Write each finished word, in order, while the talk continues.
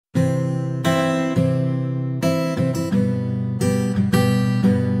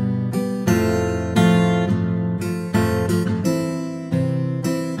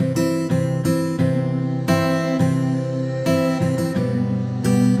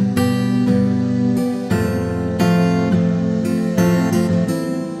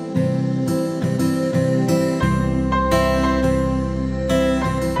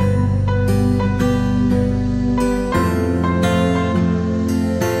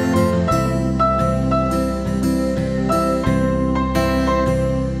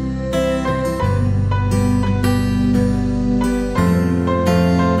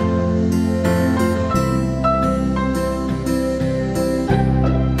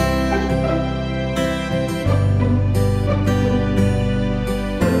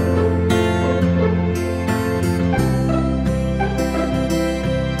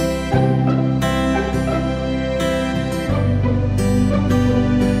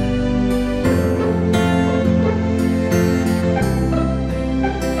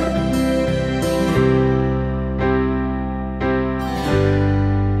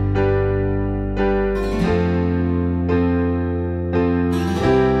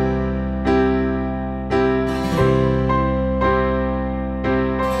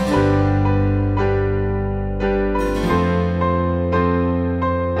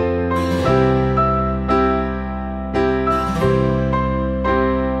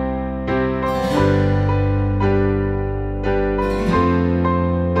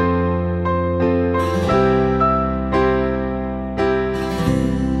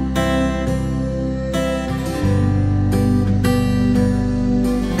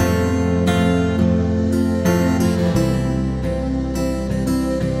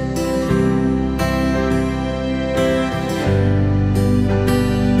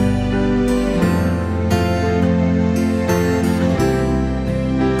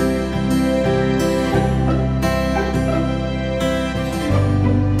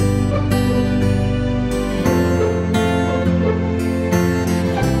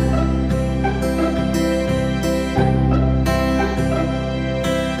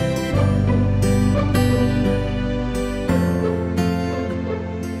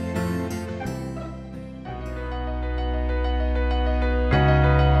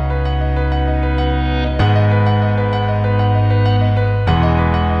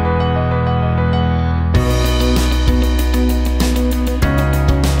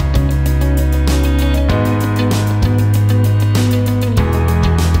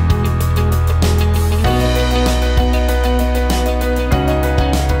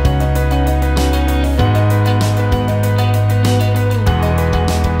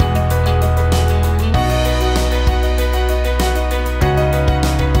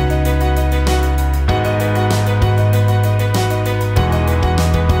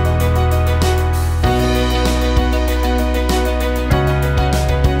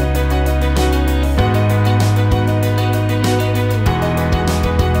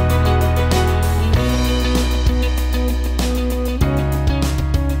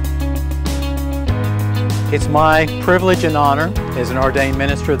It's my privilege and honor as an ordained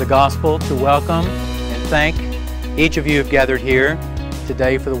minister of the gospel to welcome and thank each of you who have gathered here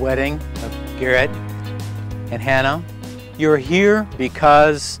today for the wedding of Garrett and Hannah. You're here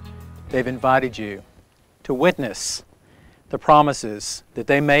because they've invited you to witness the promises that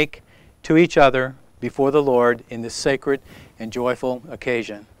they make to each other before the Lord in this sacred and joyful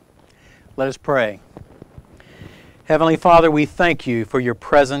occasion. Let us pray. Heavenly Father, we thank you for your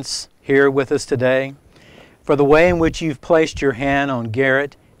presence here with us today, for the way in which you've placed your hand on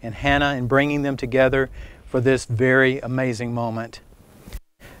Garrett and Hannah in bringing them together for this very amazing moment.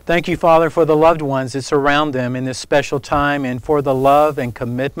 Thank you, Father, for the loved ones that surround them in this special time and for the love and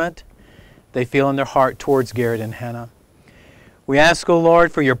commitment they feel in their heart towards Garrett and Hannah. We ask, O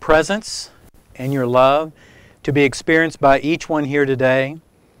Lord, for your presence and your love to be experienced by each one here today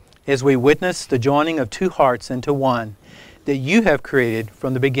as we witness the joining of two hearts into one that you have created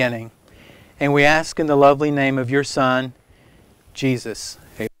from the beginning. And we ask in the lovely name of your Son, Jesus.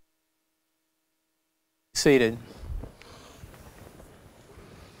 Amen. Seated.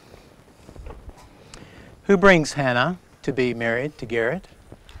 Who brings Hannah to be married to Garrett?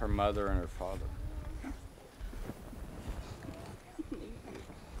 Her mother and her father.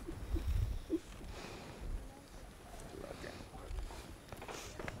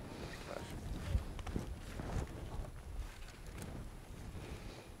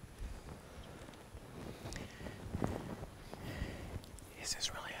 Is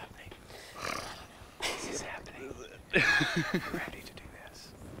this really happening? This is happening. I'm ready to do this.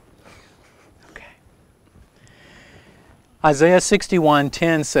 Okay. Isaiah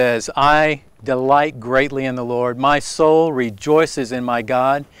 61:10 says, I delight greatly in the Lord. My soul rejoices in my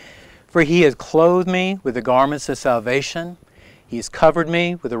God, for he has clothed me with the garments of salvation. He has covered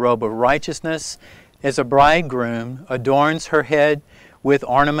me with a robe of righteousness, as a bridegroom adorns her head with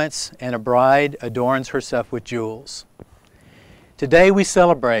ornaments, and a bride adorns herself with jewels. Today we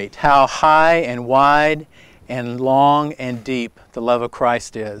celebrate how high and wide and long and deep the love of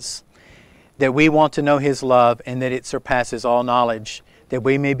Christ is, that we want to know his love and that it surpasses all knowledge, that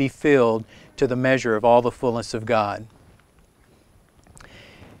we may be filled to the measure of all the fullness of God.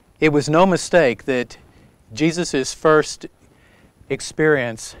 It was no mistake that Jesus' first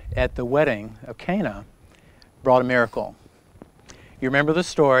experience at the wedding of Cana brought a miracle. You remember the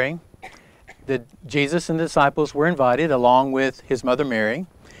story that Jesus and the disciples were invited along with his mother Mary,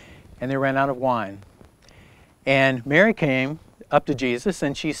 and they ran out of wine. And Mary came up to Jesus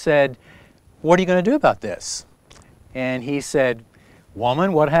and she said, what are you going to do about this? And he said,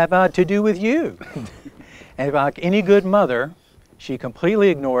 woman, what have I to do with you? And like any good mother, she completely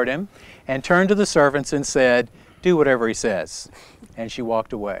ignored him and turned to the servants and said, do whatever he says. And she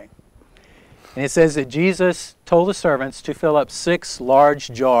walked away. And it says that Jesus told the servants to fill up 6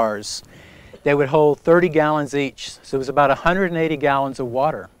 large jars that would hold 30 gallons each. So it was about 180 gallons of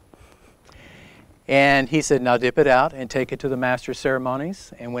water. And he said, now dip it out and take it to the master of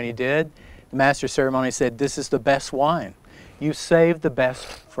ceremonies. And when he did, the master of ceremonies said, this is the best wine. You saved the best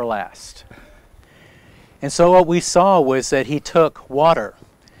for last. And so what we saw was that he took water,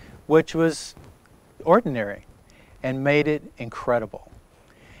 which was ordinary, and made it incredible.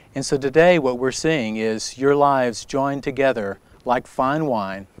 And so today what we're seeing is your lives joined together like fine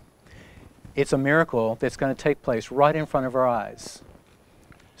wine. It's a miracle that's going to take place right in front of our eyes,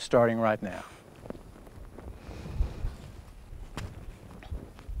 starting right now.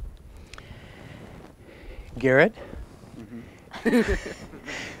 Garrett,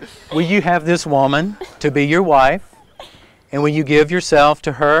 will you have this woman to be your wife, and will you give yourself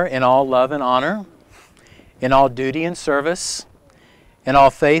to her in all love and honor, in all duty and service, in all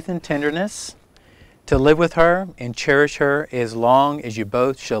faith and tenderness, to live with her and cherish her as long as you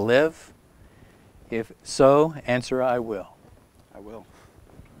both shall live? If so, answer, I will. I will.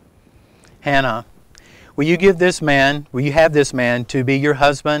 Hannah, will you have this man to be your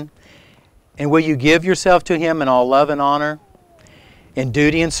husband? And will you give yourself to him in all love and honor, in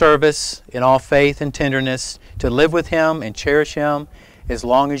duty and service, in all faith and tenderness, to live with him and cherish him as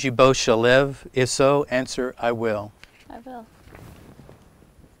long as you both shall live? If so, answer, I will. I will.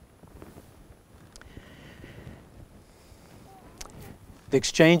 The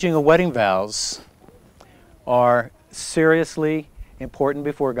exchanging of wedding vows are seriously important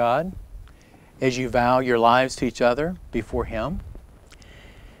before God as you vow your lives to each other before him.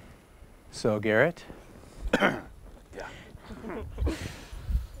 So, Garrett, Yeah.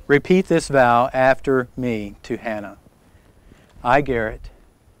 repeat this vow after me to Hannah. I, Garrett,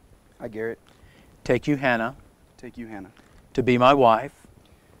 I, Garrett, take you, Hannah, take you, Hannah, to be my wife,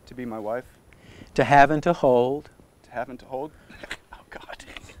 to be my wife, to have and to hold to have and to hold. Oh, God.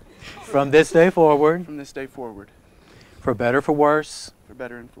 from this day forward, from this day forward, for better, for worse, for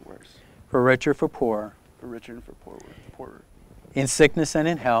better and for worse, for richer, for poorer, for richer and for poorer, in sickness and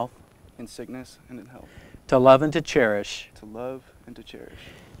in health, in sickness and in health, to love and to cherish, to love and to cherish,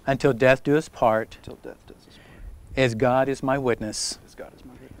 until death do us part. till death does us part. As God is my witness, As God is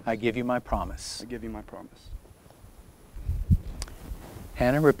my witness, I give you my promise. I give you my promise.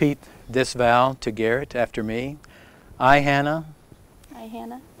 Hannah, repeat this vow to Garrett after me. I, Hannah, I,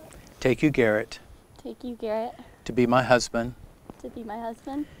 Hannah, take you, Garrett, take you, Garrett, to be my husband, to be my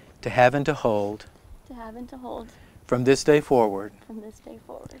husband, to have and to hold, to have and to hold, from this day forward, from this day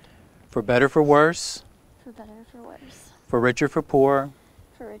forward, for better, for worse, for better, for worse, for richer, for poorer,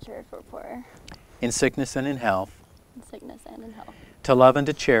 for richer, for poorer, in sickness and in health, in sickness and in health, to love and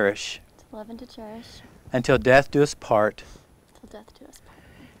to cherish, to love and to cherish, until death do us part. till death do us part.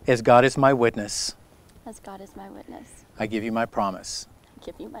 As God is my witness, As God is my witness, I give you my promise. I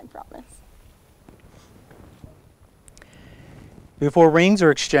give you my promise. Before rings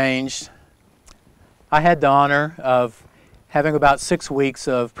are exchanged, I had the honor of having about 6 weeks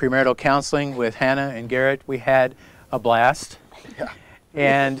of premarital counseling with Hannah and Garrett. We had a blast. Yeah.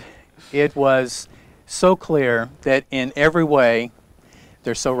 And it was so clear that in every way,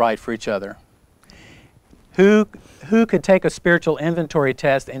 they're so right for each other. Who could take a spiritual inventory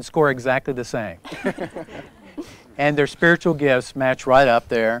test and score exactly the same? And their spiritual gifts match right up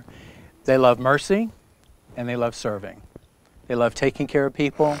there. They love mercy and they love serving. They love taking care of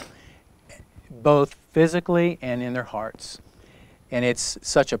people, both physically and in their hearts. And it's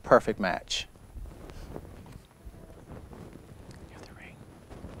such a perfect match. Here's the ring.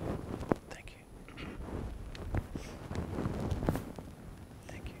 Thank you.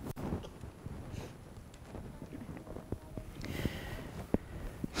 Thank you.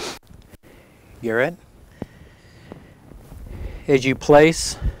 Garrett, as you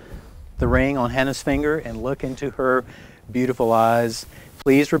place the ring on Hannah's finger and look into her beautiful eyes,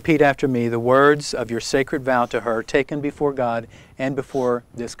 please repeat after me the words of your sacred vow to her taken before God and before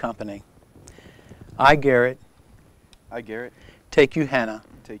this company. I, Garrett, Take you, Hannah,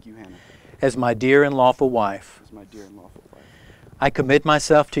 as my dear and lawful wife. as my dear and lawful wife. I commit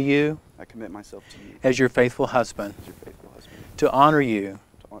myself to you I commit myself to you as your faithful husband, as your faithful husband, to honor you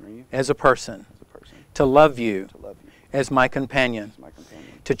to honor you as a person, as a person, to love you to love you as my companion, as my companion,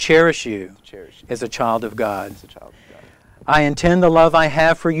 to cherish you to cherish you as a child of God. as a child of God. I intend the love I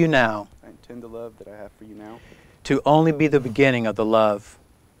have for you now I intend the love that I have for you now to only be the beginning of the love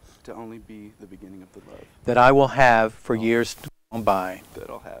to only be the beginning of the love that I will have for years gone by. that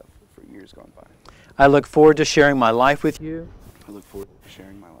I'll have for years gone by. I look forward to sharing my life with you, I look forward to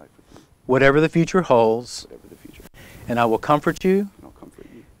sharing my life with you, whatever the future holds, whatever the future, and I will comfort you, and I'll comfort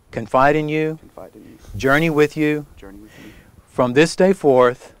you, confide in you, confide in you, journey with you journey with you, from this day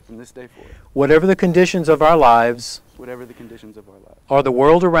forth, from this day forward, whatever the conditions of our lives whatever the conditions of our lives or the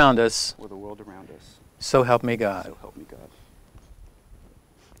world around us, or the world around us. so help me God. So help me God.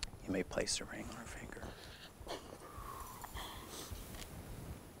 You may place the ring on her finger.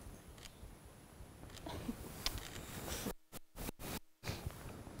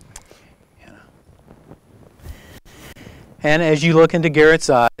 And as you look into Garrett's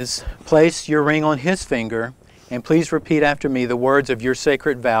eyes, place your ring on his finger, and please repeat after me the words of your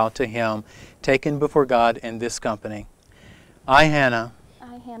sacred vow to him, taken before God and this company. I, Hannah,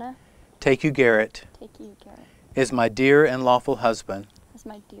 I, Hannah, take you, Garrett, take you, Garrett, as my dear and lawful husband. as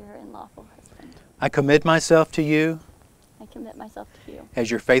my dear and lawful husband. I commit myself to you I commit myself to you as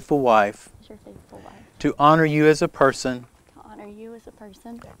your faithful wife, as your faithful wife, to honor you as a person, to honor you as a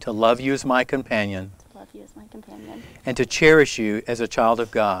person, to love you as my companion, to love you as my companion, and to cherish you as a child of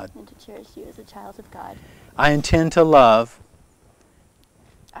God. and to cherish you as a child of God. I intend to love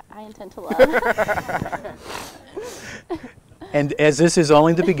I intend to love. and as this is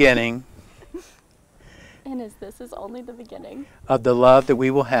only the beginning And as this is only the beginning of the love that we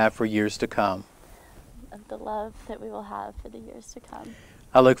will have for years to come. of the love that we will have for the years to come.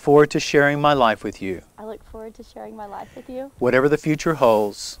 I look forward to sharing my life with you, I look forward to sharing my life with you, whatever the future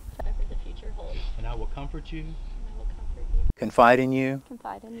holds, whatever the future holds. and I will comfort you, And I will comfort you, confide in you,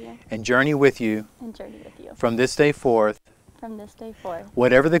 confide in you, and journey with you and journey with you. from this day forth, From this day forth,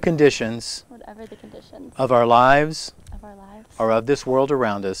 whatever the conditions whatever the conditions of our lives of our lives or of this world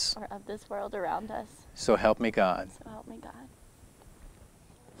around us, or of this world around us, so help me God. so help me God.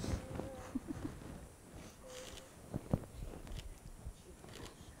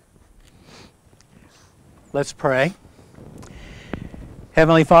 Let's pray.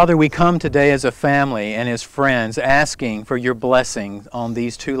 Heavenly Father, we come today as a family and as friends asking for your blessing on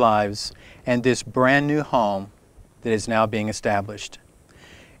these two lives and this brand new home that is now being established.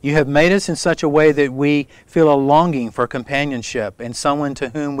 You have made us in such a way that we feel a longing for companionship and someone to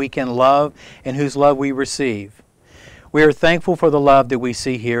whom we can love and whose love we receive. We are thankful for the love that we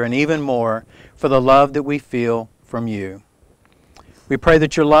see here, and even more for the love that we feel from you. We pray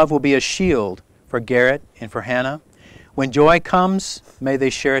that your love will be a shield for Garrett and for Hannah. When joy comes, may they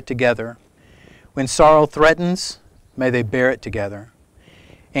share it together. When sorrow threatens, may they bear it together.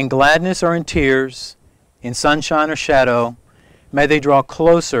 In gladness or in tears, in sunshine or shadow, may they draw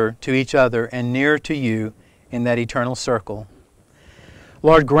closer to each other and nearer to you in that eternal circle.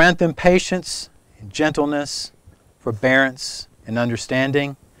 Lord, grant them patience and gentleness, forbearance and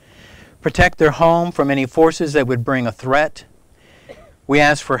understanding. Protect their home from any forces that would bring a threat. We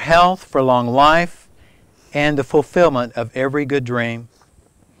ask for health, for long life, and the fulfillment of every good dream.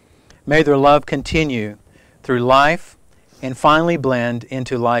 May their love continue through life and finally blend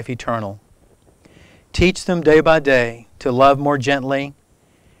into life eternal. Teach them day by day to love more gently,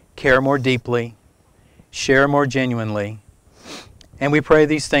 care more deeply, share more genuinely. And we pray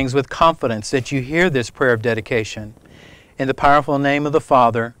these things with confidence that you hear this prayer of dedication in the powerful name of the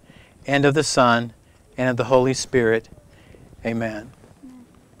Father, and of the Son, and of the Holy Spirit. Amen.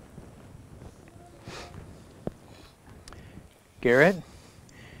 Garrett,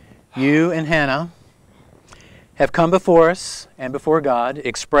 you and Hannah have come before us and before God,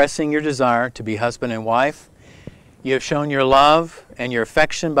 expressing your desire to be husband and wife. You have shown your love and your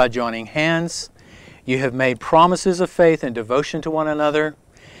affection by joining hands. You have made promises of faith and devotion to one another,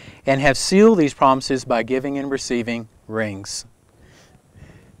 and have sealed these promises by giving and receiving rings.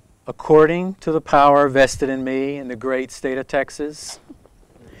 According to the power vested in me in the great state of Texas,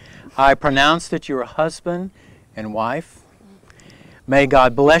 I pronounce that you are husband and wife. May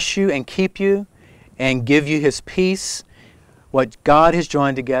God bless you and keep you and give you His peace. What God has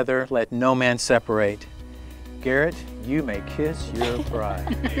joined together, let no man separate. Garrett, you may kiss your bride.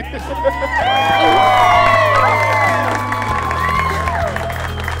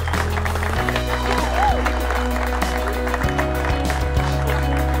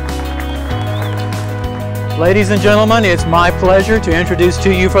 Ladies and gentlemen, it's my pleasure to introduce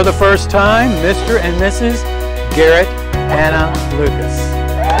to you for the first time Mr. and Mrs. Garrett Hannah Lucas.